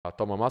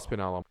Tomam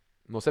Aspinālam.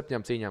 No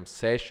 7 cīņām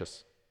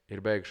 6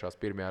 ir beigušās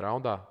pirmajā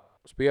raundā.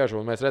 Spiežu,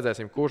 un mēs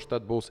redzēsim, kurš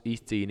tad būs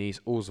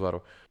izcīnījis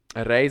uzvaru.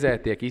 Reizē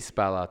tiek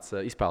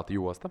izspēlēta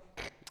Josta,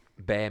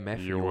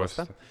 BMF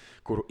Josta,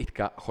 kuru it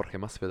kā Jorge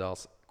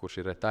Masvidals, kurš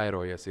ir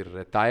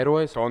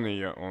retairojies.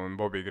 Tonija un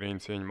Bobby Green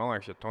cīņa. Man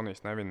liekas, ja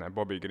Tonijs nevinēja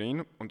Bobby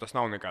Greenu, un tas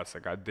nav nekāds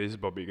dis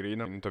Bobby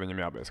Greenu, tad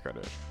viņam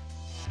jāpieskarās.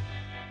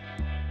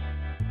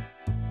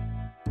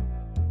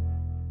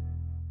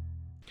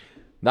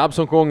 Dāmas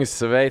un kungi,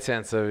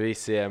 sveiciens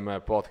visiem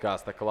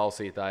podkāsta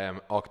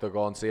klausītājiem.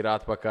 Oktagons ir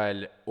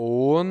atpakaļ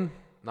un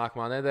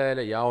nākamā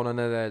nedēļa, jauna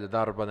nedēļa,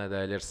 darba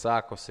nedēļa ir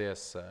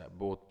sākusies.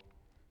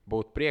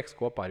 Būt prieks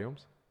kopā ar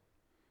jums.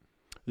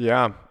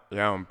 Jā,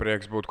 un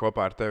prieks būt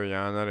kopā ar tevi,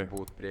 Jāni, arī.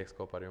 Būt prieks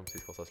kopā ar jums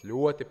izklausās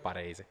ļoti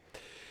pareizi.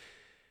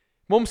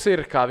 Mums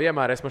ir, kā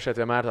vienmēr, es man šeit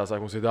vienmēr tā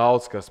saku, mums ir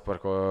daudz, kas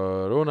par ko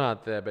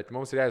runāt, bet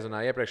mums ir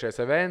jāizrunā iepriekšējais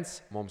events,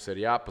 mums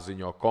ir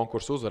jāpaziņo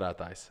konkursu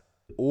uzvarētājs.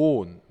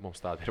 Un mums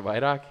tādi ir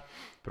vairāki,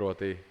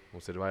 proti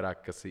mums ir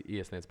vairāki, kas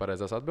iesniedz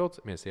pareizās atbildes,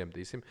 mēs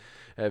iemetīsim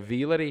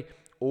vīlerī,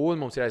 un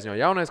mums ir jāizņo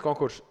jaunais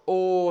konkurss,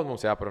 un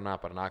mums jāparunā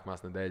par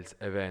nākamās nedēļas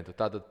eventu.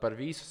 Tātad par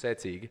visu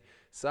secīgi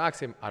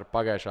sāksim ar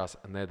pagājušās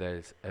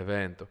nedēļas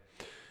eventu.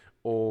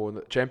 Un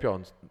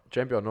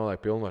čempionu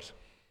noliek pilnvars.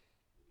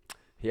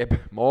 Jeb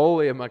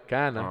Mollija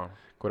Makēna,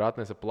 kur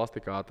atnesa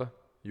plastikāta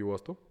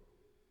jostu,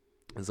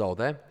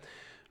 zaudē.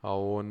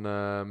 Un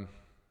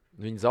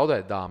viņi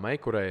zaudēja dāmai,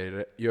 kurai ir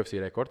UFC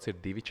rekords, ir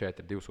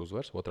 2-4, 2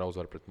 uzvaras, otrā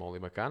uzvara pret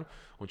Molliju Makēnu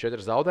un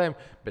 4 zaudējumi,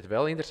 bet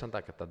vēl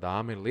interesantāk, ka tā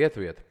dāma ir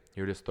lietuvieta,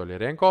 Juļa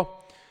Stoļerenko.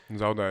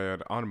 Zaudēja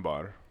ar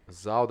armbāru.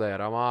 Zaudēja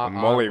ar armbāru.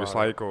 Un Mollija visu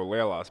laiku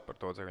lielās par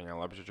to, cik viņai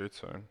labi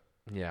jiu-jitsu.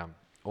 Jā,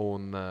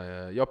 un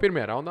jau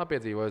pirmajā raundā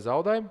piedzīvoja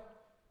zaudējumu.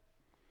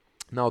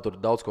 Nav tur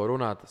daudz ko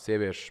runāt,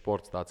 sieviešu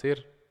sports tāds ir,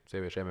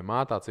 sieviešu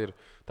MMA tāds ir.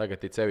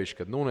 Tagad ir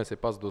sevišķi, kad Nunes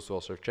ir pazudus,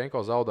 vēl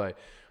Ševčenko zaudēja.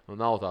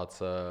 Nav tāds...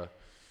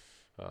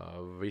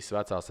 Visi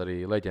vecās arī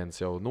leģendas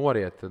jau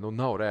noriet.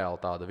 Nav reāli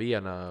tāda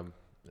viena,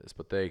 es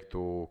pat teiktu,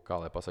 kā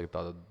lai pasaka,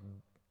 tāda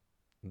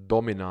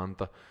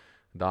dominanta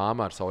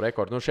dāma ar savu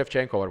rekordu.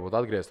 Ševčenko varbūt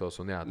atgrieztos,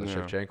 un jā, tas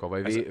Ševčenko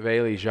vai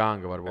Veilī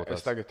Žanga varbūt.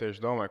 Es tagad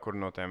tieši domāju, kur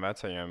no tiem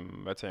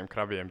vecajiem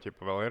krabiem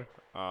ķipa vēl ir.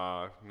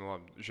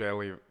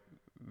 Žēlī...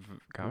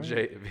 Kā?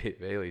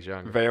 Veilī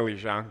Žanga. Veilī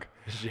Žanga.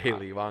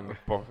 Žēlī Vanga.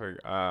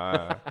 Pofīgi.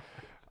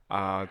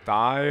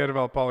 Tā ir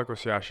vēl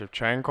palikusi, jā,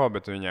 Ševčenko,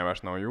 bet viņai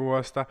vairs nav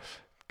Josta.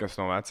 Kas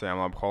no vecajām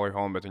labi Holly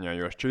Holm, bet viņai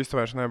još čista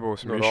vairs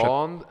nebūs.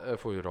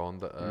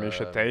 Ronda.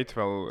 Miša Teit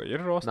vēl ir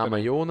rosterī. Nama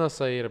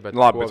Junasa ir, bet...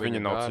 Labi, bet viņa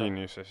nav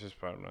cīnījusies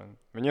vispār.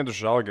 Viņa ied uz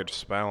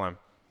Žalgiris spēlēm.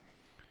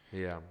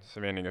 Jā. Tas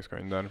ir vienīgais, ko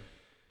viņa dara.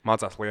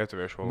 Mācās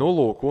lietuviešu valodu.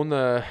 Lūk, un,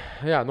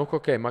 jā,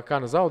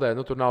 Makāna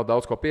zaudēja, tur nav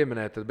daudz ko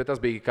pieminēt, bet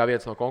tas bija kā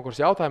viens no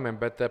konkursa jautājumiem,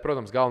 bet,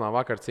 protams, galvenā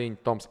vakar cīņa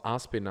Toms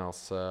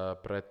Aspināls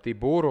pret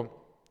Tiburu,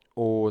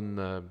 un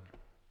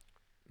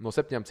no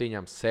 7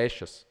 cīņām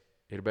 6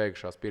 ir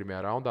beigušās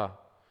pirmajā raundā.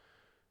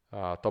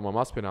 Tomam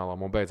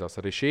Aspinālam un beidzās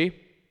arī šī.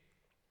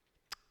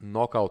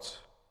 Nokauts,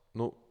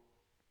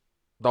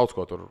 daudz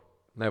ko tur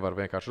nevar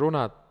vienkārši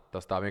runāt,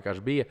 tas tā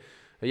vienkārši bija.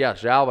 Jā,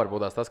 žēl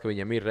varbūt tas, ka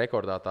viņam ir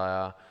rekordā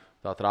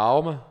tā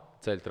trauma,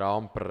 ceļa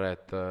trauma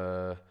pret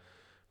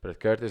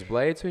Curtis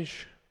Blades. Viņš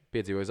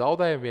piedzīvoja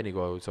zaudējumu,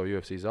 vienīgo savu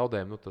UFC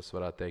zaudējumu. Tas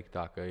varētu teikt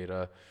tā, ka ir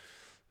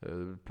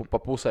pa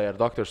pusē ar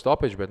Dr.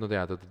 Stoppage, bet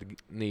tad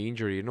knee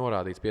injury ir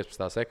norādīts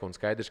 15 sekundes.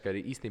 Skaidrs, ka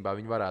arī īstenībā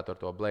viņi varētu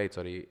ar to Blades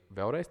arī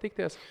vēlreiz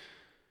tikties.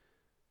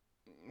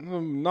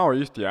 Nav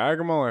īsti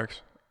jēga, man liekas.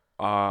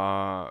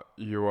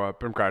 Jo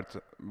pirmkārt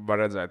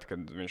var redzēt, ka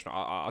viņš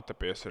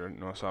attapies ir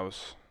no savas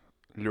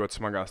ļoti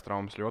smagās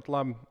traumas ļoti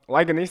labi.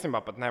 Lai gan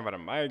īstenībā pat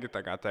nevaram baigi,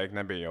 tā kā teikt,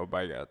 nebija jau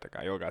baigā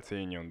ilgā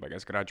cīņa un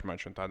baigās grudge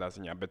match un tādā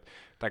ziņā, bet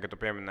tagad tu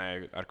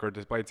pieminēji ar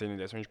Curtis Blades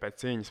cīnīties, viņš pēc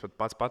cīņas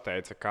pats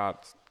pateica,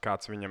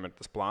 kāds viņam ir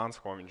tas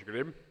plāns, ko viņš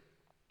grib.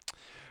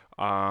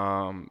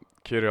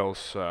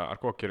 Kirills,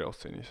 ar ko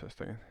Kirills cīnīsies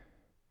tagad?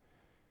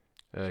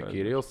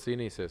 Kirills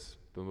cīnīsies?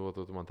 Tu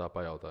man tā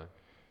pajautāji.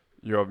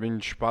 Jo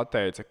viņš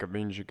pateica, ka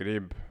viņš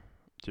grib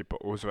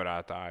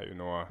uzvarētāju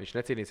no... Viņš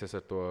necīnīsies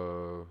ar to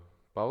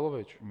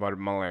Pavloviču?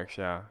 Man liekas,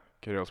 jā.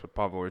 Kirills par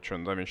Pavloviču.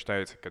 Un tad viņš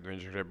teica, ka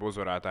viņš grib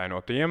uzvarētāju no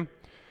tiem,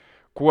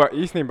 ko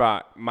īstenībā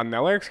man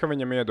neliekas, ka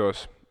viņam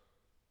iedos.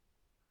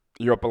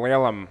 Jo pa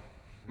lielam...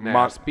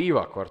 Ar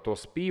Spīvaku, ar to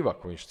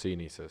Spīvaku viņš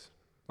cīnīsies.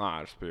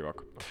 Ar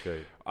Spīvaku. Okay.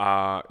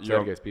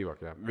 Sergejs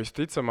Spīvak, jā.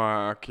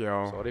 Visticamāk jau...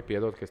 Sorry,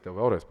 piedod, ka es tev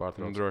vēlreiz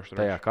pārtraucu. Droši.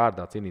 Tajā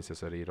kārdā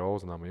cīnīsies arī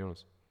Nama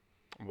Junas.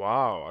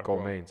 Wow, ar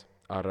Ko-Mains.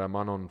 Ar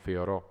Manon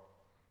Fioro.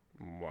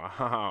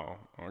 Wow,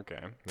 ok.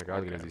 Nekā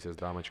atgriezīsies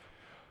dāmačka.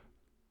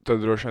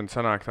 Tad droši vien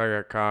sanāk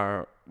tagad, kā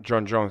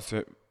John Jones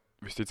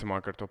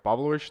visticamāk ar to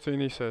Pavloviču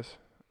cīnīsies,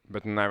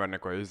 bet nevar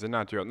neko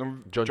izzināt, jo...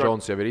 John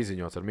Jones jau ir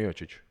izziņots ar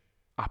Miočiču.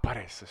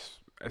 Pareizi.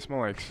 Es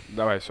man liekas,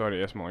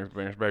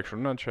 vienkārši beigšu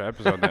runāt šajā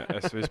epizodē.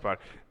 Es vispār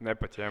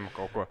nepaķēmu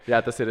kaut ko. Jā,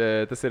 tas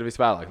ir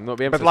visvēlāk.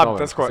 Bet labi,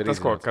 tas,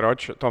 ko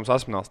Karoči, Toms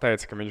Aspināls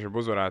teica, ka viņš ir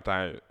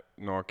uzvarētāji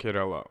no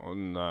Kirila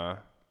un...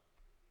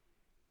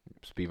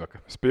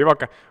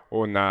 Spivaka,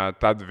 un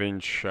tad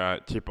viņš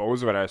ķipa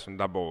uzvarēs un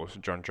dabūs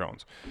John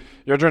Jones.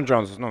 Jo John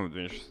Jones,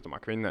 viņš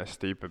tomēr vinnēs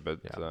stīpi,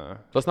 bet...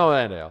 Tas nav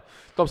nereāli.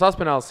 Toms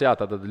Aspināls,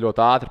 tad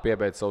ļoti ātri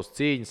piebeidz savus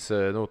cīņas.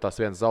 Tas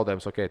viens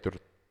zaudējums,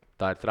 tur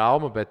tā ir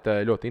trauma, bet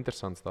ļoti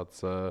interesants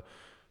tāds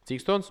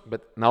cīkstons,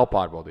 bet nav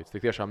pārbaudīts.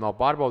 Tik tiešām nav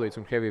pārbaudīts,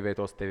 un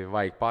heavyweightos tevi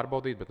vajag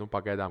pārbaudīt, bet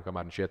pagaidām,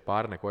 kamēr viņš iet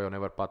pāri, neko jau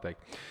nevar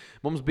pateikt.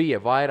 Mums bija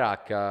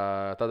vairāk,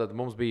 tātad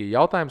mums bija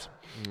jautājums,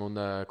 un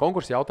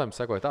konkursa jautājums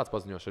sekoja tāds,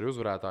 paziņošu arī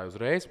uzvarētāju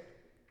uzreiz.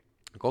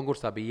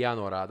 Konkursā bija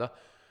jānorāda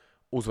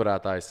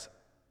uzvarētājs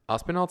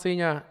Aspināla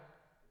cīņā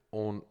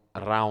un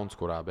rauns,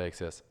 kurā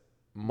beigsies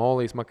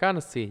Molijas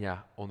Makanas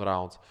cīņā un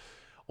rauns.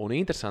 Un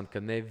interesanti,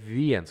 ka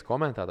neviens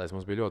komentētājs,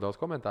 mums bija ļoti daudz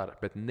komentāru,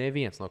 bet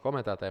neviens no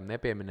komentētājiem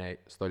nepieminēja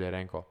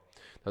Stoļerenko.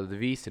 Tad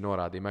visi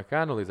norādīja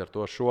Makanu, līdz ar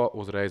to šo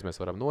uzreiz mēs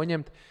varam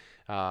noņemt.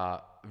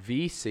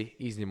 Visi,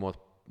 izņemot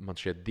man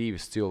šie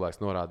divas cilvēks,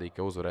 norādīja,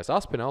 ka uzvarēs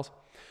Aspināls.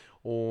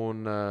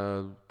 Un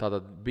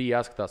tātad bija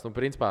jāskatās,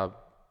 principā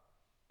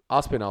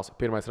Aspināls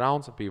pirmais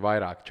rauns bija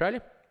vairāk čaļi,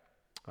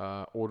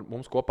 un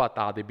mums kopā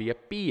tādi bija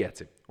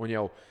 5. Un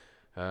jau,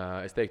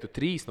 es teiktu,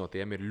 3 no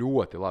tiem ir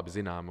ļoti labi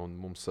zināmi, un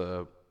mums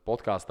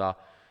podkāstā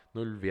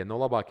viena no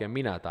labākajiem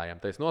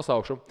minētājiem. Tā es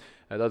nosaukšu.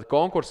 Tad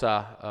konkursā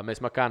mēs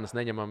Makanas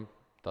neņemam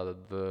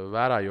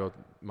vērā, jo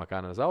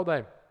Makana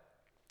zaudēja.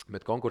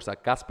 Bet konkursā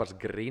Kaspars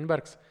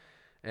Grīnbergs,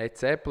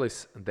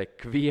 Eceplis, De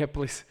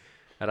Kvieplis,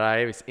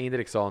 Raivis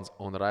Indriksons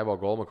un Raivo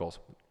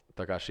Golmakols.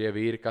 Tā kā šie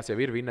vīri, kas jau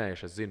ir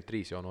vinējuši, es zinu,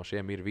 3 jau no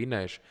šiem ir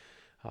vinējuši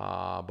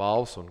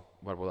balvas, un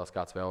varbūt tās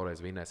kāds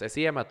vēlreiz vinēs. Es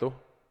iemetu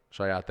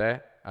šajā te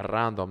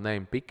random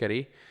name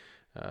pickerī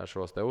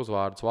šos te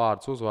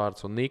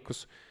uzvārdus un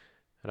nikus.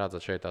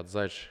 Redzat, šeit tāds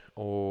zaļš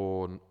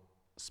un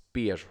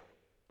spiežu,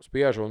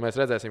 un mēs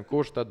redzēsim,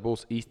 kurš tad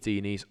būs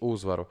izcīnījis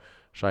uzvaru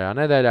šajā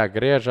nedēļā.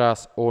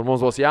 Agriežas, un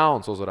mums būs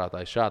jauns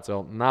uzvarētājs. Šāds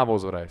vēl nav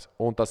uzvarējis,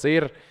 un tas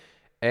ir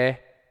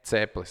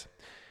Eceplis.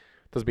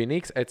 Tas bija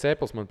Niks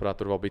Eceplis, manuprāt,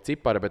 tur vēl bija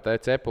cipari, bet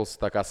Eceplis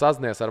tā kā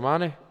sazinies ar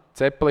mani.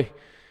 Cepli,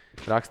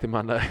 raksti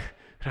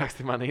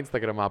man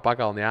Instagramā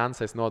pakalni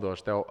Jānis, es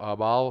nodošu tev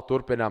balvu.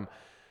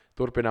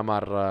 Turpinam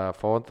ar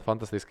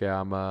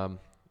fantastiskajām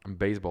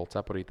beisbola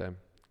cepurītēm,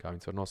 kā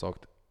viņas var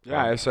nosaukt.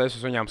 Jā, es uz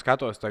viņām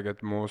skatos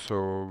tagad mūsu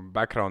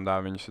backgroundā,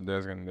 viņas ir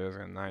diezgan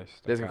nice.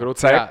 Diezgan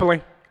krūti. Cepli,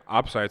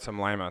 apsveicam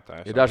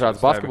laimētājus. Ir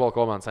dažādas basketbola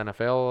komandas,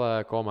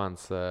 NFL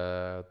komandas,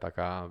 tā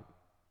kā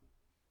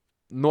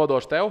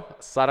nodošu tev,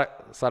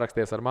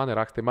 saraksties ar mani,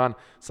 raksti man,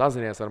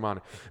 sazinies ar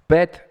mani.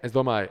 Bet es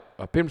domāju,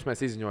 pirms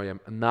mēs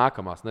izziņojam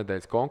nākamās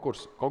nedēļas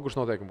konkursu,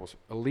 konkursu noteikumi būs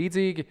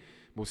līdzīgi,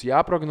 būs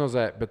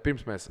jāprognozē, bet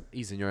pirms mēs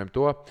izziņojam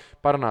to,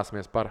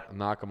 parunāsimies par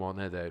nākamo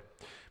nedēļu.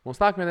 Mums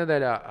nākamajā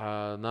nedēļā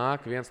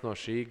nāk viens no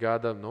šī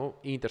gada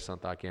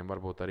interesantākiem,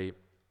 varbūt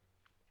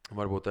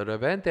ar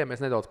eventiem.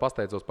 Es nedaudz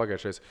pasteidzos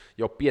pagājušais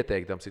jau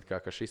pieteikdams,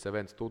 ka šis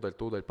events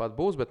tūdaļ pat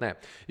būs, bet nē.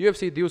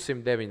 UFC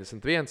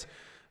 291,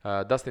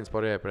 Dustins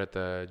Poirier pret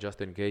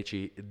Justin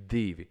Gaethje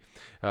 2.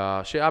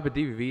 Šie abi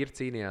divi vīri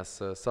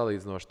cīnījās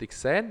salīdzinoši tik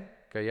sen,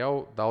 ka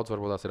jau daudz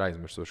varbūt tās ir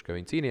aizmirsuši, ka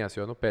viņi cīnījās,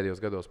 jo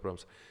pēdējos gados,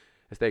 protams,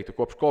 es teiktu,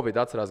 kopš Covid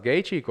atcerās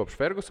Gaethje, kopš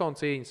Ferguson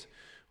cīņas,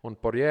 un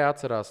Poirier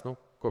atcerās,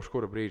 kopš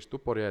kura brīža tu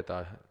Poirier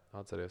tā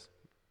atceries?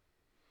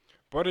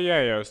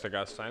 Poirier jau es tā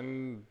kā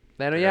sen...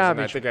 Ne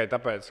tikai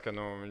tāpēc, ka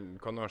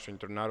Konors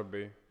viņu tur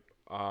narubīja,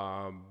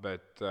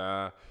 bet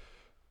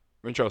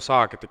viņš jau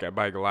sāka tikai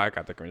baiga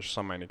laikā, tā ka viņš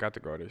samainīja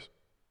kategorijas.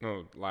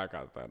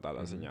 Laikā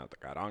tādā ziņā, tā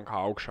kā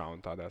rankā augšā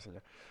un tādā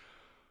ziņā.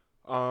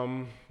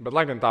 Bet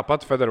lai gan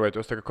tāpat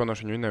featherweightos, tā kā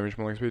Konors viņu vinnēja, viņš,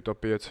 man liekas, bija top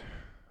 5.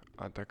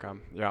 Tā kā,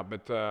 jā,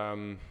 bet...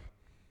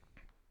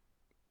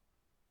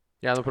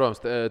 Jā, protams,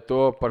 to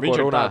par viņš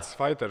ko runā. Viņš ir tāds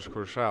fighters,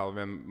 kurš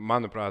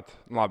manuprāt,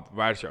 labi,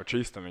 vairs jau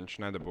čista viņš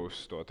nedabūs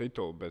to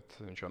titulu, bet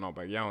viņš jau nav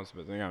baigi jauns,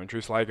 bet viņš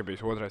visu laiku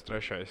bijis 2.,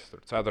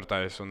 3.,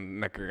 4. un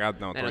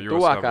nekad nav to jūsu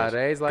tuvākā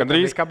reize, kad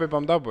drīz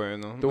Kabibam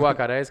dabūja.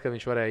 Tuvākā reize, kad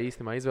viņš varēja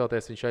īstenībā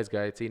izvēlēties, viņš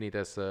aizgāja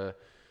cīnīties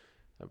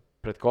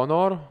pret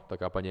Konoru,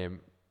 tā kā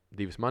paņēma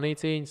 2 manī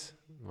cīņas,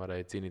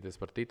 varēja cīnīties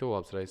par titulu,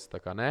 labs reizes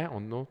tā kā nē,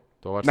 un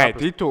to var saprast.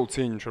 Titulu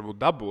cīņu viņš varbūt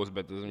dabūs,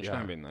 bet viņš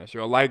nevinnēs.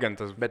 Jo, lai gan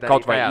tas bet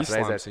kaut vai tajās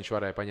reizēs viņš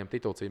varēja paņemt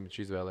titulu cīņu, viņš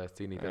izvēlējās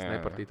cīnīties ne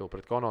par titulu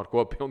pret Konoru,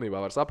 ko pilnībā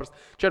var saprast.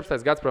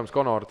 14. gads, protams,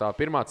 Konora tā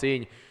pirmā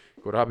cīņa,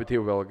 kur abi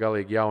divi vēl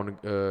galīgi jauni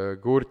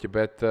gurķi,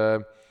 bet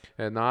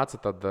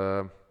nāca tad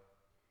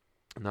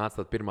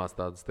pirmās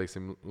tādas,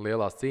 teiksim,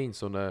 lielās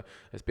cīņas, un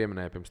es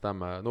pieminēju pirms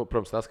tam,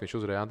 protams, tas, ka viņš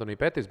uzvarēja Antoniju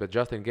Petis, bet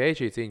Justin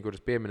Gaethje cīņu,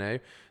 kuras pieminēju,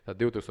 tad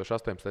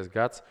 2018.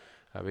 gads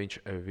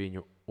viņš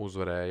viņu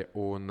uzvarēja,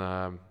 un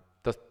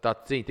tā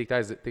cīņa tika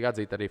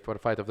atzīta arī par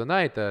Fight of the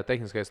Night,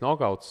 tehniskais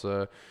nokauts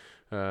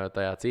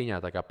tajā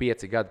cīņā, tā kā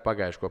 5 gadi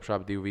pagājuši, kopš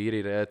abi divi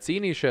vīri ir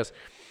cīnījušies.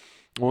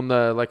 Un,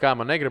 lai kā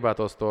man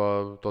negribētos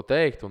to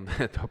teikt un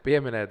to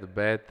pieminēt,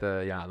 bet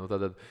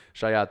tad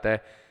šajā te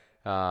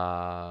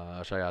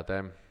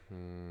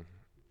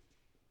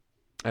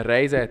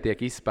reizē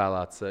tiek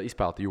izspēlēta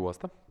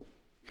josta,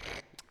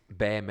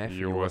 BMF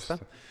josta,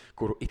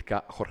 kuru it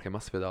kā Jorge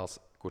Masvidals,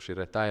 kurš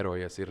ir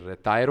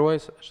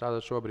retairojies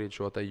šobrīd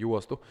šo te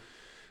jostu.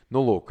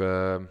 Nu, lūk,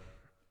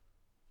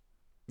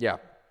 jā.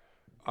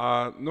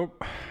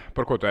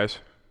 Par ko tu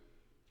esi?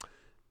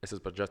 Es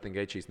esmu par Justinu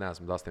Gaethje's,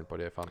 neesmu Dustin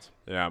Poirier fans.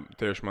 Jā,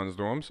 tieši mans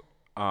domas.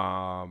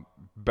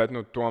 Bet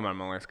tomēr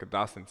man liekas, ka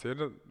Dustins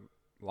ir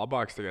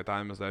labāks tikai tā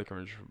iemesla, ka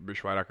viņš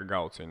bija vairāk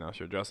galvu cīnās,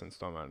 jo Justins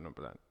tomēr,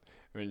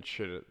 viņš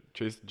ir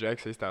šis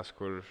džeks izstāsts,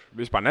 kur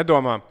vispār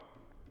nedomā.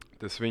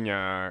 Tas viņa,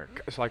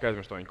 es laikam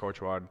aizmirstu viņa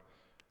koču vārdu.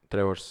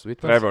 Trevors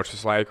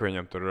visu laiku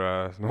viņam tur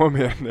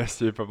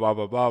nomierinies, bla,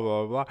 bla, bla, bla,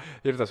 bla.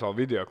 Ir tas vēl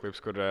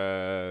videoklips, kur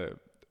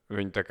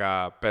viņi tā kā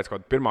pēc kaut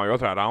kāda pirmā vai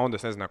otrā raunda,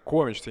 es nezinu,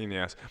 ko viņš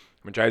cīnījās,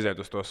 viņš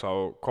aiziet uz to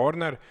savu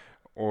korneri,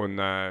 un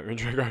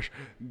viņš vienkārši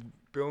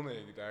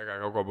pilnīgi tā kā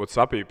kaut ko būtu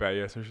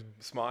sapīpējies. Viņš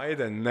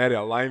smaida,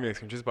 nereāli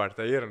laimīgs, viņš vispār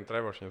te ir, un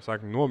Trevors viņam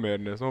saka,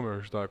 nomierinies,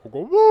 viņš tā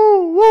kaut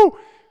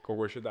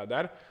ko šitā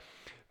dara.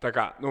 Tā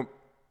kā,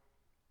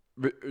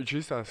 viņš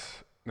izstās,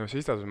 nevis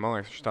izstās, man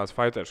liekas, viņš ir tāds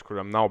fighters,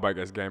 kuram nav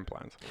baigais game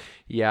plans.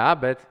 Jā,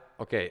 bet,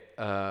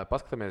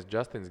 paskatāmies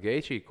Justins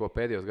Gaethje, ko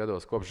pēdējos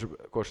gados,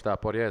 kopš tā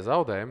Poirier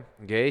zaudēja,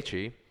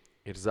 Gaethje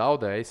ir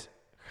zaudējis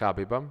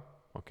Habibam,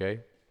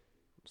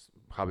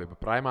 Habiba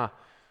primā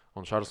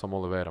un Charlesam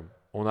Oliveram.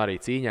 Un arī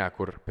cīņā,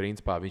 kur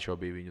principā viņš jau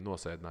bija viņu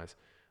nosēdinājis.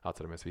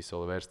 Atceramies visu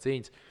Oliveras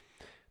cīņas.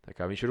 Tā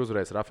kā viņš ir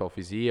uzvarējis Rafaelu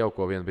Fizievu,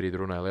 ko vienu brīdi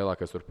runāja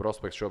lielākais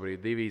prospekts šobrīd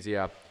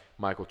divīzijā,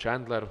 Michael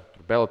Chandler,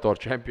 Bellator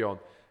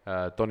čempionu,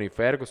 Toniju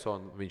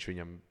Fergusonu. Viņš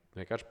viņam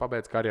vienkārši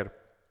pabeidz karjeru.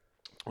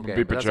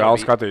 Bija pat žēl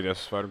skatīties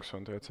uz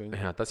Fergusonu tie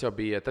cīņi. Jā, tas jau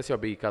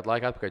bija kādu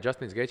laiku atpakaļ.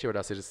 Justins Gaethje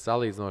varās ir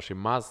salīdzinoši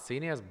maz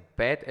cīnies,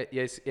 bet,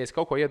 ja es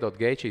kaut ko iedot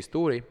Gaethje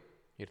stūrī,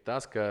 ir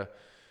tas, ka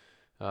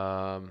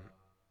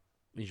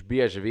viņš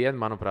bieži vien,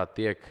 manuprāt,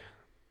 tiek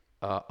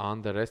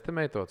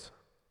underestimētots.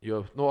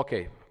 Jo,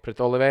 pret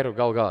Oliveru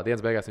galā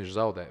dienas beigās viņš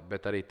zaudē,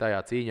 bet arī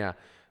tajā cīņā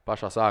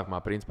pašā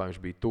sākumā, principā, viņš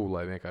bija tuvu,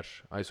 lai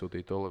vienkārši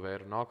aizsūtītu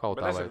Oliveru nokautā.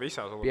 Bet tas ir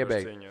visās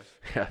Oliveras cīņās.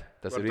 Jā,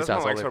 tas ir visās.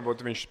 Tas, man liekas,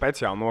 varbūt viņš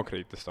speciāli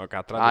nokrīt, tas tā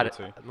kā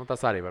tradīcija.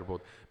 Tas arī var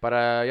būt.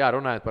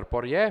 Runājot par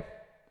Poirier,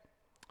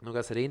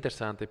 kas ir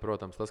interesanti,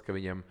 protams, tas, ka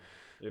viņam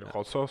ir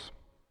hotsos.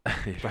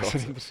 Tas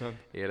ir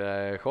interesanti. Ir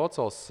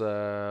hotsos,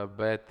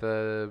 bet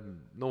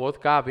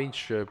kā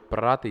viņš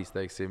prasīs,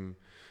 teiksim,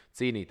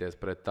 cīnīties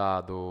pret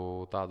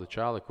tādu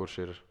čali, kurš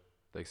ir,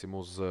 teiksim,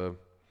 uz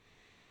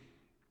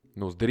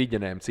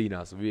driģenēm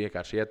cīnās,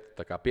 vienkārši iet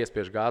tā kā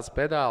piespiež gāzes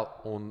pedāli,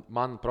 un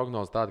man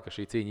prognoze tāda, ka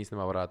šī cīņa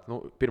īstenībā varētu,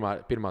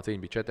 pirmā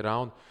cīņa bija 4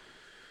 raundi,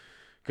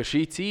 ka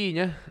šī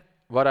cīņa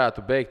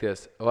varētu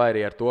beigties vai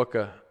arī ar to,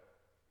 ka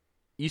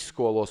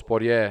izskolos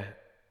Poirier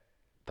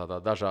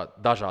tādā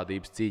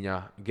dažādības cīņā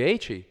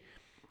Gaethje,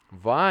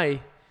 vai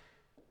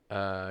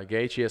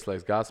Gaethje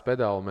ieslēgs gāzes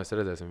pedāli, un mēs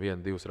redzēsim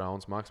 1-2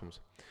 raundus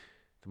maksimums.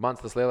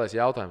 Mans tas lielais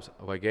jautājums,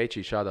 vai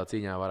Gaethje šādā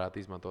cīņā varētu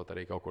izmantot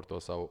arī kaut kur to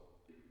savu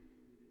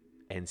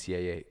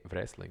NCAA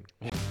wrestling.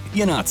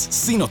 Ienāc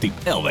Sinotip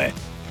LV.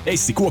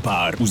 Esi kopā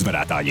ar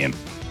uzvarētājiem.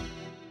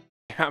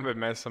 Jā, bet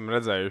mēs esam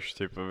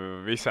redzējuši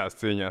visās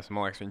cīņās,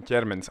 man liekas, viņa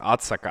ķermenis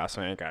atsakās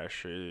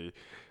vienkārši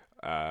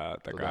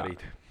tā kā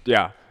darīt.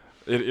 Jā,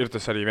 ir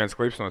tas arī viens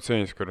klips no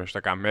cīņas, kur viņš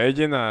tā kā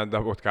mēģina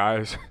dabūt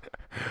kājas.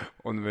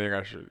 Un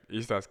vienkārši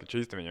izstāsta, ka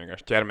čīsti viņa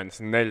vienkārši ķermenis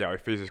neļauj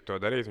fiziski to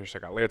darīt. Viņš tā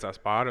kā liecās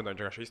pāri, un viņš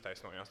vienkārši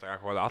iztaisnojās tā kā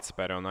kaut kāda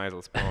atspēra un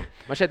aizlic prom.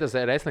 Man šeit tas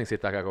wrestlings ir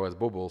tā kā kaut kāds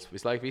bubuls.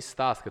 Visu laiku viss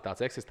stāsta, ka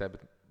tāds eksistē,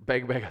 bet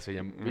beigās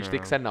viņš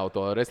tik sen nav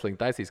to wrestling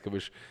taisījis, ka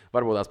viņš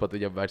varbūt tās pat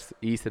viņam vairs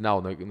īsti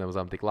nav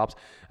nemazām tik labs.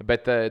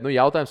 Bet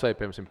jautājums vai,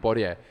 piemēram,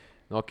 Poirier.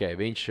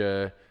 Viņš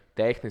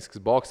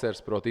tehnisks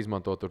boksers, prot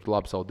izmantot tur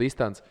labi savu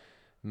distanci.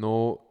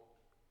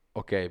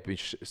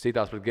 Viņš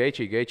sitās pret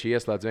Gaethje. Gaethje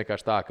ieslēdz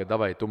vienkārši tā, ka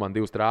davai, tu man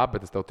 2 trāpi,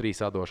 bet es tev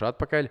 3 atdošu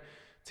atpakaļ.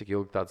 Cik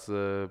ilgi tāds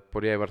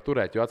Poirier var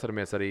turēt, jo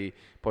atceramies arī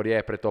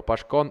Poirier pret to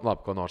pašu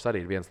Konkurss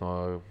arī ir viens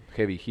no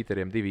heavy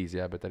hitteriem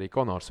divīzijā, bet arī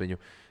Konkurss viņu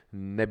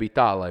nebija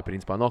tā, lai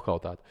principā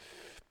nokautātu.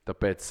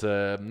 Tāpēc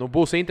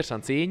būs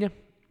interesanta cīņa.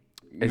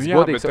 Es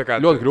godīgi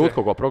ļoti grūti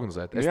kaut ko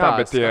prognozēt.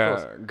 Bet tie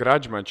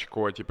grudge-mači,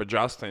 ko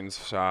Justins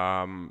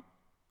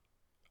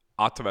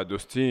atved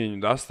uz cīņu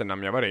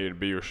Dustinam, jau arī ir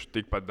bijuši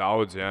tikpat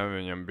daudz. Ja?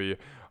 Viņam bija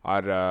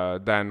ar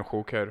Danu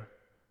Hookeru.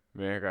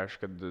 Vienkārši,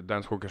 kad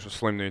Dans Hookers uz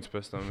slimnīcu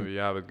pēc tam bija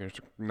jāved, ka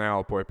viņš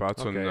neelpoja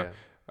pats.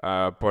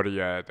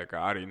 Poirier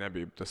arī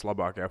nebija tas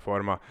labākajā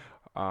formā.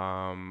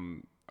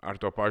 Ar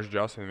to pašu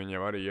Justinu viņi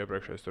jau arī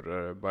iepriekšējais tur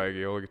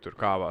baigi ilgi tur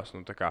kāvās.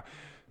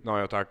 Nav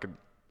jau tā, ka...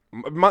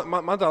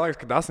 Man tā liekas,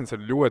 ka Dustins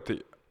ir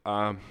ļoti...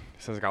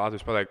 Es nezinu, kā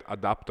Latvijas pateikt,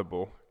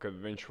 adaptable, kad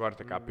viņš var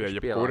pie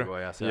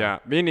jebkura. Jā.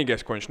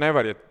 Vienīgais, ko viņš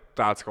nevar, ja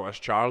tāds kaut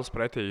kāds Čārls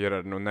pretī ir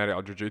ar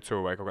nereālu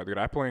jiu-jitsu vai kaut kādu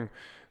grappling,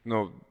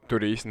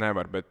 tur īsti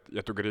nevar, bet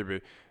ja tu gribi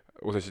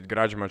uztaisīt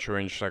grudge-maču,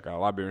 viņš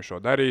labi viņš to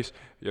darīs.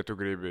 Ja tu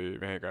gribi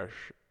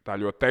vienkārši tā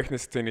ļoti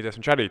tehniski cīnīties,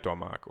 viņš arī to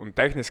māk. Un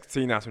tehniski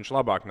cīnās viņš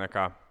labāk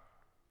nekā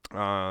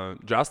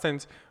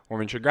Justins,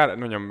 un viņš ir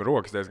viņam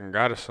rokas diezgan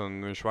garas,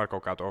 un viņš var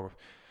kaut kā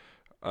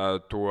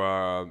to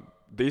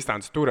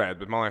distanci turēt,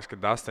 bet man liekas, ka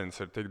Dustins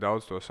ir tik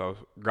daudz to savu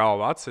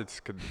galvu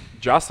atsits, ka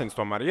Justins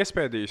tomēr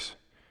iespēdīs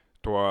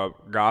to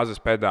gāzes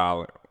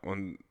pedāli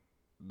un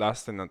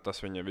Dustina,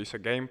 tas viņa visa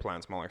game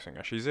plans, man liekas,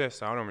 vienkārši izies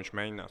cauri un viņš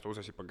mēģinās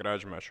uzsākt pa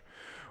grudge matchu.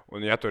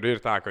 Un ja tur ir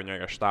tā, ka viņi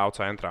vienkārši stāv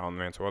centrā un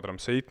viens otram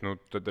sit, nu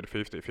tad ir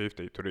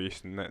 50-50, tur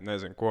īsti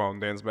nezinu ko,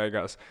 un dienas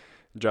beigās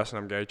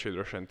Justinam Gaethje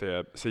droši vien tie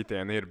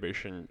sitieni ir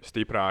bijuši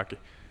stiprāki,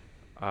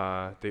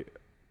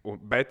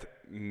 bet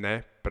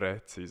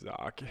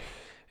neprecīzāki.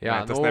 Jā,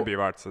 tas nebija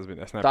vārds, tas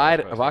bija. Tā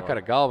ir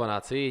vakara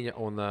galvenā cīņa,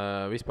 un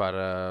vispār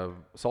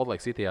Salt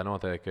Lake Cityjā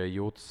notiek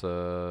Jūtas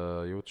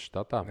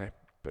štatā.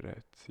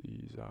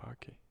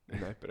 Neprecīzāki.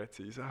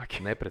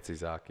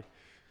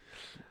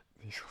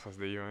 Izklausās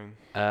dīvaini.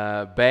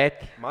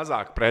 Bet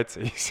mazāk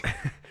precīzi.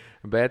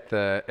 Bet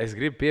es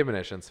gribu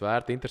pieminēšanas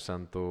vērtu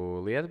interesantu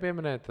lietu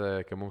pieminēt,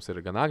 ka mums ir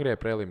gan agrie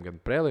prelim, gan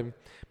prelim.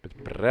 Bet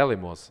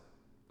prelimos,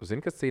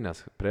 zini, kas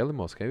cīnās?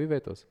 Prelimos,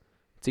 heavyweightos?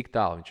 Cik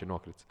tālu viņš ir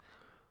nokritis?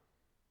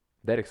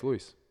 Deriks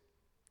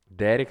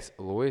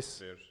Luis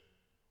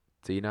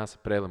cīnās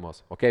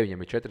prelimos. Ok,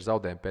 viņam ir 4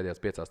 zaudējumi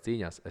pēdējās 5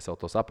 cīņās, es jau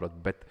to saprotu,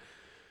 bet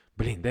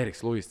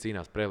Deriks Luis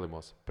cīnās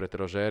prelimos pret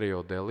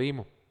Rogerio de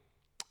Limu.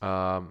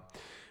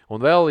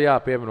 Un vēl,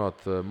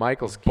 pieminot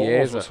Maikls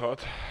Kieza,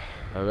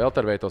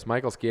 welterveightos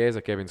Maikls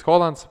Kieza, Kevins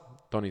Hollands,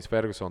 Tonijs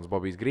Fergusons,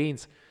 Bobijs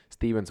Grīns,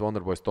 Stevens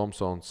Wonderboys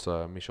Thompsons,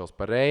 Mišels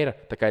Pereira.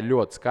 Tā kā ir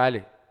ļoti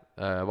skaļi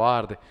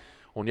vārdi.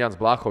 Un Jans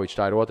Blachowicz,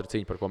 tā ir otra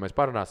cīņa, par ko mēs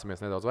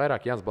parunāsimies nedaudz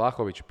vairāk. Jans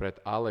Blachowicz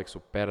pret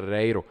Aleksu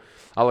Pereiru.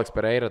 Aleks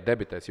Pereira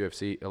debitēs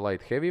UFC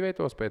light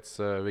heavyweightos pēc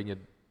viņa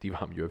 2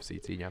 UFC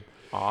cīņām.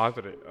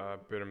 Ātri,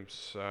 pirms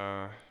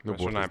mēs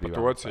runājam par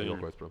to cīņu.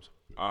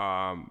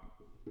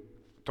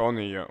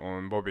 Tonija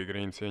un Bobija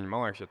Grīna cīņa.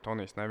 Man liekas, ja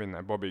Tonijs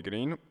nevinēja Bobiju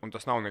Grīnu, un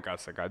tas nav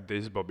nekāds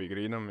dis Bobiju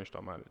Grīnam, viņš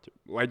tomēr ir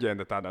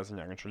leģenda tādā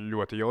ziņā, ka viņš ir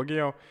ļoti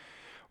ilgi jau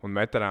un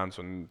veterāns,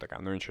 un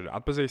viņš ir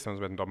atpazīstams,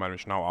 bet tomēr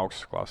viņš nav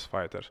augstas klases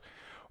fighters.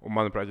 Un,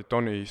 manuprāt, ja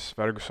Tonijs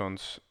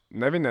Fergusons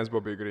nevinēs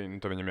Bobiju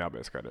Grīnu, tad viņam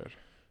jābeidz karjeru.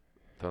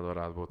 Tad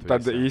varētu būt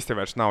Tad īsti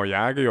vairs nav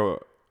jēga,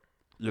 jo...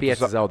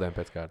 5 zaudējumi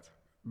pēc kārtas.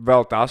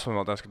 Vēl tas,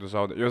 ka tu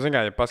zaudē. Jo, zini,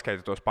 ja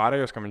paskaidri tos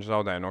pārējos, ka viņš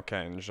zaudēja,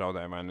 viņš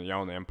zaudēja vai nu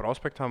jaunajam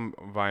prospektam,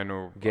 vai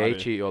nu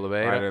Gaethje,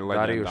 Oliveira,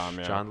 Darius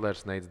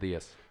Chandlers, Neits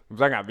Dias.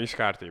 Zagā, viss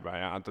kārtībā,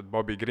 jā. Tad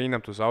Bobija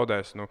Grīnam tu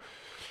zaudēsi,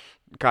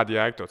 kādi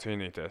jēga to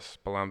cīnīties?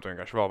 Palēm tu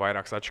vienkārši vēl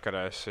vairāk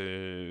sačkarēsi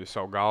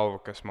savu galvu,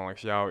 kas, man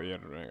liekas, jau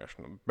ir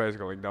vienkārši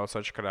bezgalīgi daudz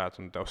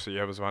sačkarēt, un tev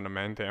sieva zvana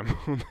mentiem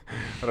un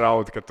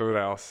raud, ka tu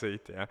reāli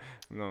sīti, jā.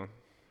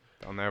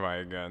 Tev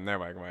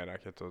nevajag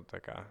vairāk, ja tu tā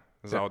kā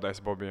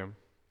zaudēsi Bobijam.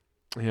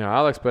 Jā,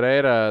 Aleks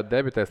Pereira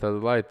debitēs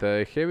tādu light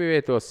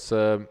heavyweightos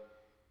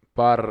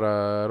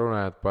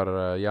runājot par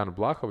Janu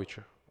Blachowiczu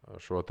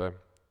šo te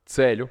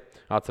ceļu.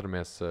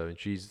 Atceramies,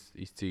 viņš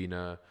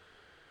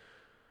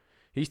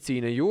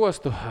izcīna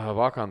Jostu,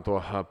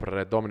 vakanto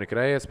pret Dominiku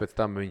Rejes, pēc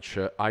tam viņš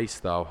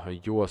aizstāv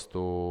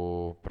Jostu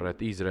pret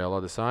Izraēlu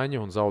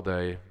Adesaņu un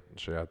zaudēja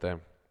šajā te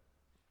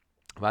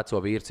veco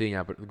vīru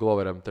cīņā pret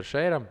Gloveram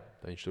Teixeiram.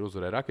 Viņš tur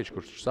uzvarēja Rakiču,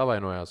 kurš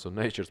savainojās un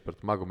nešķirs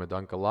pret Magomedu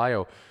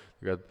Ankalajevu.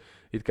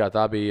 It kā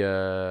tā bija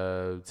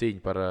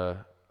cīņa par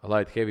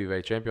light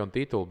heavyweight čempionu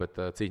titulu, bet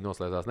cīņa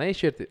noslēdzās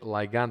neizšķirti,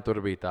 lai gan tur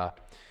bija tā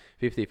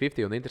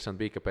 50-50, un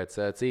interesanti bija, ka pēc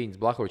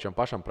cīņas Blachovičam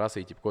pašam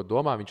prasīja, ko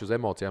domā, viņš uz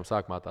emocijām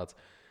sākumā tāds.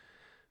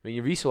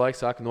 Viņi visu laiku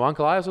saka,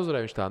 Ankalājus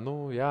uzvarēja, viņš tā,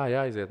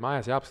 jāiziet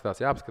mājās,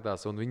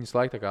 jāapskatās, un viņas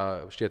laiku tā kā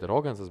šķiet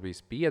arogants, tas bija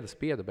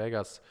spieda,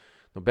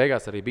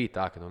 beigās arī bija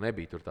tā, ka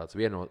nebija tur tāds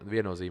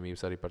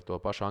viennozīmības arī par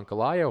to pašu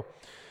Ankalajevu.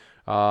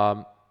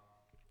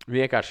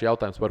 Vienkārši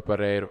jautājums par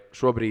Pereiru.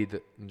 Šobrīd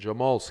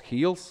Jamals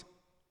Hills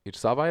ir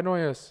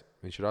savainojies,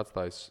 viņš ir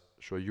atstājis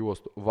šo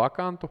Jostu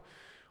vakantu,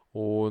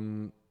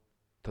 un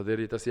tad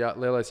ir tas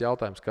lielais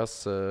jautājums,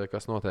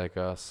 kas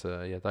notiekās,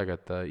 ja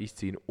tagad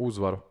izcīna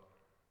uzvaru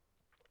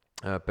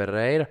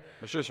Pereira.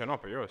 Bet šis jau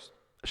nav par Jostu.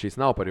 Šis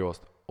nav par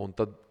Jostu. Un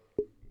tad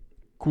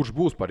kurš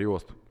būs par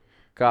Jostu?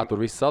 Kā tur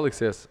viss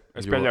saliksies?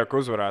 Es pieļauju, ka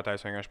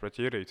uzvarētājs vienkārši pret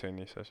Jiriju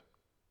cīnīsies.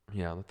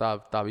 Jā,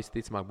 tā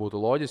visticamāk būtu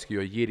loģiski,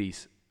 jo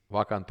Jirijs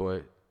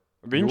vakantoja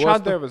viņš Jostu.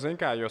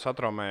 atdeva, jo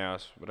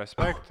satraumējās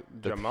respektu,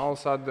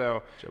 Jamals atdeva,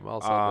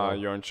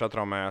 jo viņš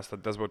satraumējās,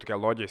 tad tas būtu tikai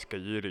loģiski, ka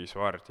Jirijs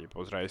var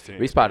uzreiz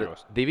cīnīties. Vispār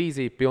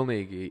divīzija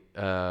pilnīgi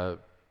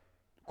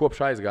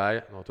kopš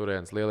aizgāja no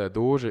turienes lielie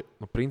dūži.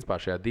 Principā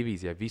šajā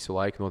divīzijā visu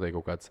laiku notiek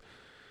kaut kāds.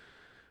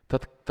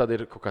 Tad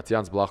ir kaut kāds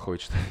Jans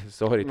Blachowicz.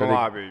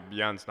 Labi,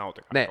 Jans nav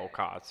tā kā kaut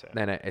kāds. Jā.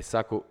 Nē, es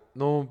saku,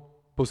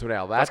 būsim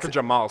reāli veci. Tas, ka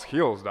Jamals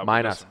Hills dabūs.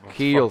 Mainās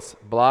Hills,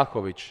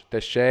 Blachowicz,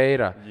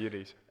 Teixeira,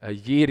 Jirijs.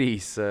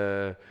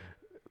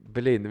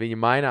 Viņi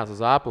mainās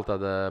uz Apple,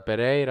 tad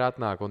Pereira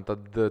atnāk, un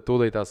tad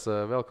tūlītās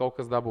vēl kaut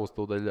kas dabūs,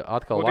 tūdaļ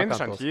atkal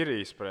vakantos. Interesanti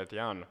Jirijs pret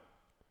Janu.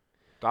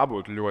 Tā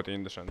būtu ļoti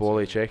interesanti.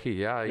 Polija, Čehija,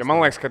 jā. Jo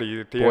man liekas, ka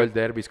arī tie... Poļu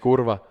derbijas,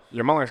 Kurva.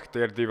 Jo man liekas, ka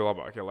tie ir divi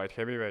labākie light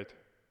heavyweight.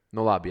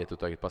 Labi, ja tu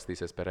tagad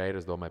pastīsies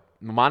Pereira, es domāju.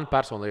 Man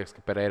personīgi liekas,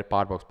 ka Pereira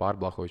pārbrauks pār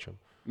Blachovičam.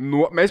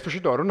 Mēs par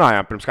šito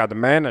runājām pirms kāda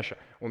mēneša,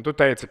 un tu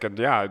teici, ka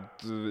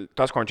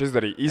tas, ko viņš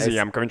izdarīja,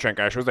 izjām, ka viņš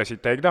vienkārši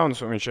uztaisīja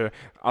takedowns, un viņš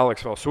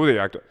Aleks vēl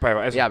sūdījāk.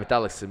 Jā, bet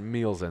Aleks ir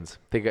milzens.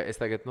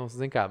 Es tagad,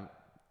 zinu kā,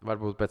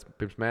 varbūt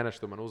pirms mēneša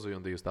tu man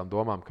uzjundīji uz tām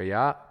domām, ka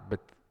jā,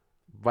 bet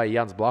vai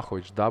Jans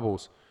Blahovičs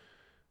dabūs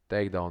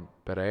takedown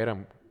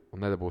Pereiram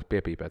un nedabūs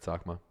piepīpēt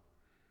sākumā?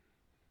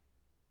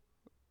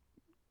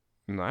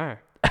 Nē.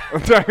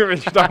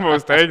 Viņš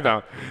dabūs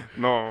takedown.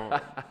 No.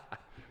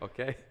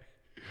 Okay.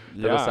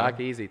 Tad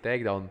sāka easy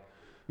takedown.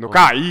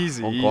 Kā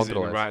easy?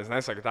 Kontrolēs. Es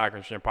nesaku tā, ka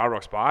viņš viņiem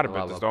pārbrauks pāri,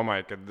 bet es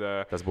domāju, ka...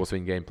 Tas būs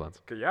viņa game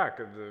plans.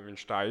 Kad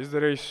viņš tā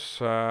izdarīs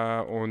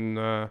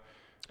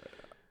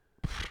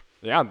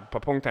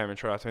pa punktiem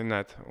viņš varētu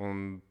vinnēt.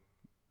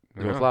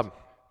 Ļoti labi.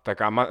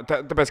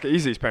 Tāpēc, ka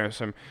Izīs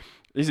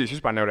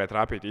vispār nevarēja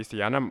trāpīt īsti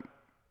Janam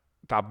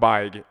tā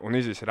baigi, un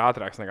Izīs ir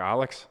ātrāks nekā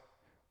Aleks.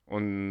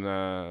 Un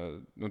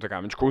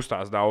viņš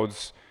kustās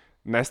daudz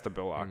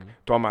nestabilāk.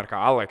 Tomēr kā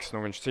Aleks,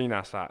 viņš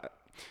cīnās tā...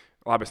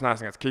 Labi, es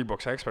neesmu kāds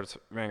kickboks eksperts,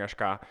 vienkārši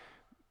kā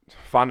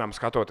fanam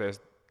skatoties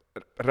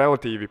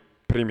relatīvi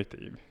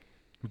primitīvi.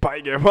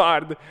 Baigie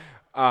vārdi.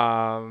 Tā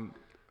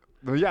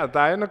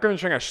ir, ka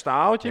viņš vienkārši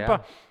stāv ķipa,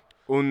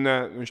 un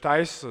viņš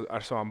taisa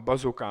ar savām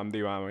bazukām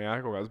divām,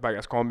 kaut kādas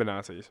baigās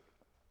kombinācijas.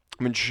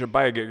 Viņš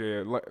baigi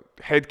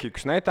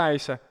headkicks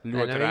netaisa.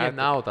 Viņam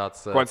nav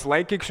tāds... Kaut kāds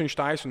leikicks viņš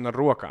taisa un ar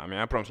rokām.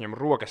 Protams, viņam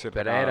rokas ir...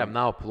 Pereiram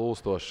nav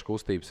plūstošas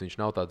kustības,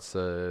 viņš nav tāds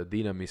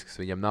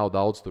dinamisks, viņam nav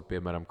daudz tur,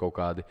 piemēram, kaut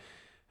kādi...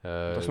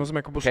 Tas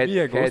nozīmē, ka būs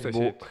viegli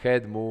uztaisīt.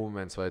 Head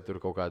movements vai tur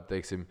kaut kādi,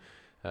 teiksim,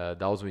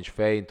 daudz viņš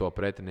fein to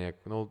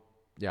pretinieku.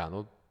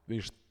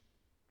 Viņš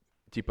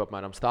ķipa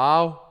apmēram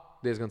stāv,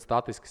 diezgan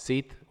statiski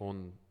sit.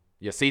 Un,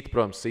 ja sit,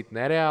 protams, sit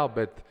nereāli,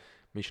 bet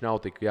viņš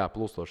nav tik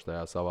plūstošs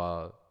tajā savā,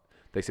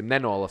 teiksim,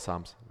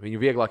 nenolasāms.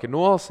 Viņu vieglāk ir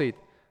nolasīt,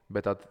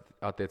 bet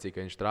attiecīgi,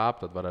 ka viņš trāp,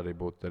 tad var arī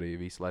būt arī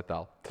viss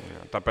letāli.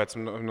 Tāpēc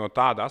no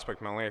tāda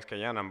aspekta man liekas,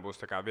 ka Janam būs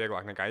tā kā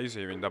vieglāk nekā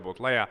Izī viņu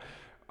dabūt lejā.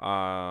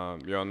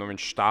 Jo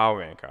viņš stāv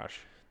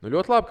vienkārši.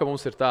 Ļoti labi, ka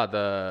mums ir tāda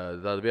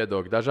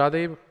viedokļa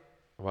dažādība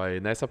vai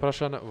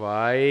nesaprašana,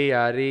 vai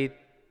arī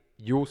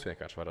jūs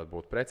vienkārši varat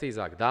būt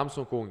precīzāk. Dāmas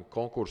un kungi,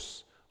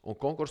 konkurss. Un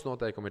konkurss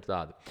noteikumi ir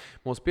tādi.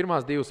 Mums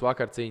pirmās divas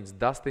vakarcīņas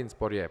Dustins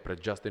Poirier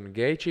pret Justinu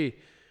Gaethje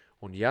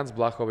un Jans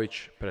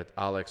Blahovičs pret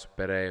Aleksu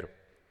Pereiru.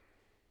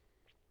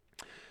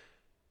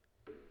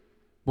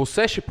 Būs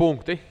 6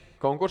 punkti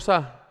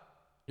konkursā.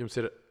 Jums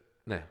ir...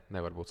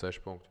 Nevar būt 6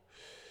 punkti.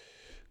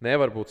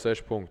 Nevar būt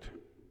 6 punkti,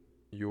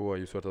 jo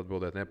jūs varat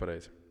atbildēt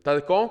nepareizi. Tad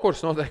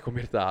konkursa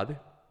noteikumi ir tādi.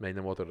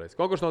 Mēģinām otrreiz.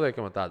 Konkursa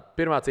noteikumi ir tādi.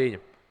 Pirmā cīņa.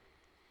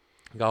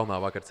 Galvenā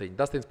vakarcīņa.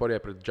 Dustins Poirier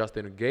pret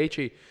Justinu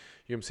Gaethje.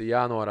 Jums ir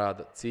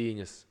jānorāda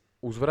cīņas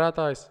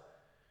uzvarētājs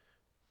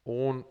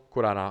un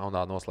kurā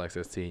raundā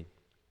noslēgsies cīņa.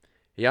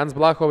 Jans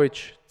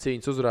Blahovičs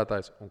cīņas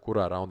uzvarētājs un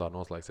kurā raundā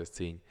noslēgsies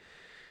cīņa.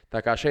 Tā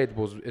kā šeit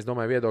būs, es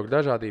domāju, viedokļu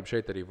dažādība,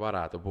 šeit arī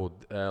varētu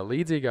būt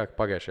līdzīgāk.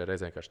 Pagājušajā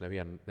reizē vienkārši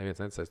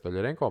neviens nesaist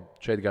Toļerenko.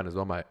 Šeit gan, es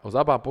domāju, uz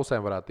abām pusēm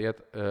varētu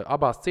iet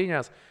abās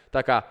cīņās.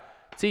 Tā kā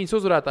cīņas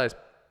uzvarētājs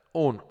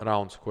un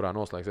rauns, kurā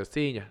noslēgsies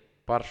cīņa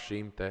par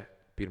šīm te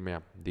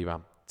pirmajām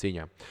divām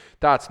cīņām.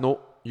 Tāds,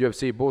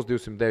 UFC būs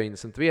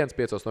 291,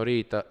 5 no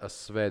rīta,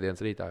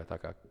 svētdienas rītā.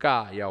 Tā kā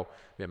jau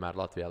vienmēr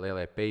Latvijā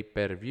lielie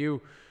pay-per-view.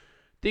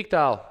 Tik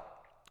tālu.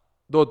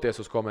 Dodaties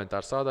uz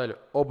komentāru sādaļu,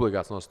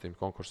 obligāts nosacījums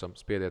konkursam,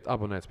 spiediet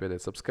abonēt,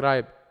 spiediet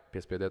subscribe,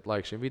 piespiediet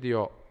like šim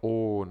video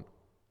un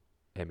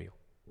Emīl.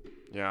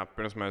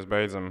 Pirms mēs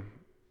beidzam,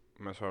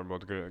 mēs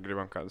varbūt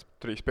gribam kādas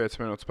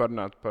 3-5 minūtes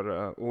parunāt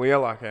par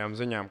lielākajām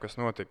ziņām, kas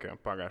notika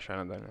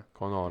pagājušajā nedēļā.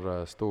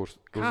 Konor Stūrs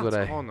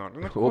uzvarēja.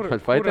 Kāds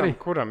Konor?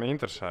 Kuram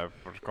interesē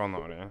par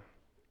Konoru,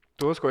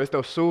 Tos, ko es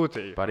tev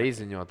sūtīju. Par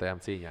izziņotajām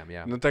cīņām,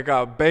 Tā kā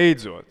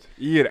beidzot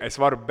ir, es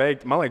varu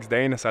beigt, man liekas,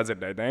 Deina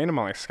sadzirdēja. Deina,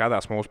 man liekas,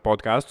 skatās mūsu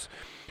podkastus,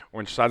 un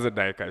viņš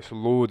sadzirdēja, ka es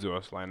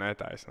lūdzos, lai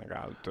netaisa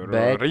nekādu tur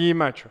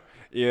rīmaču.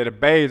 Ir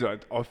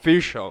beidzot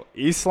official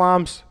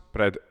Islāms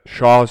pret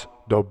Charles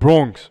the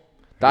Bronx.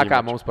 Tā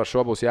kā mums par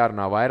šo būs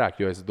jārunā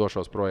vairāk, jo es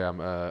došos projām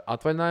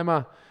atvaļinājumā,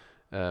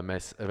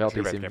 mēs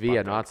veltīsim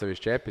vienu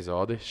atsevišķu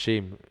epizodi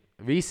šīm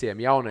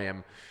visiem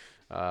jauniem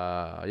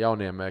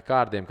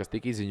kārdiem, kas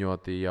tika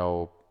izziņoti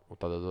jau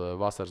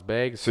vasaras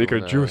beigas.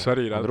 Secret Juice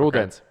arī ir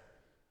rudens.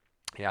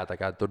 Tā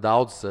kā tur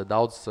daudz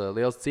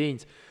liels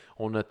cīņas.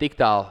 Un tik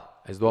tālu,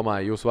 es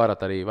domāju, jūs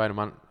varat arī vai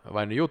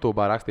nu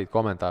YouTube rakstīt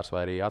komentārus,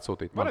 vai arī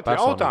atsūtīt man personu.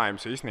 Varat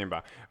jautājums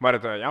īstenībā.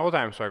 Varat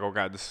jautājums vai kaut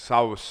kādas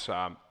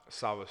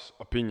savas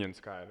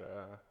opinions, kā ir...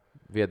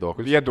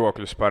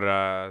 Viedokļus par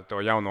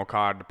to jauno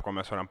kārdu, ko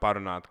mēs varam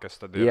parunāt, kas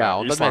tad ir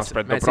Islāms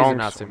pret The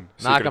Bronx.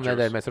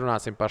 Nākamnedēļ mēs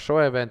runāsim par šo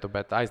eventu,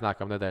 bet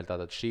aiznākamnedēļ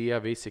tātad šie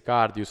visi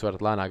kārdi jūs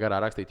varat lēnā garā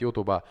rakstīt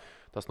YouTube.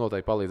 Tas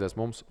noteikti palīdzēs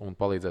mums un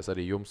palīdzēs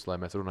arī jums, lai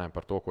mēs runājam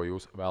par to, ko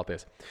jūs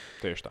vēlties.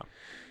 Tieši tā.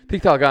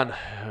 Tik tālu gan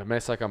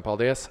mēs sakām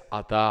paldies,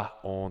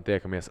 un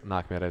tiekamies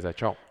nākamajā reizē.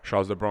 Čau!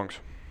 Charles the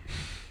Bronx.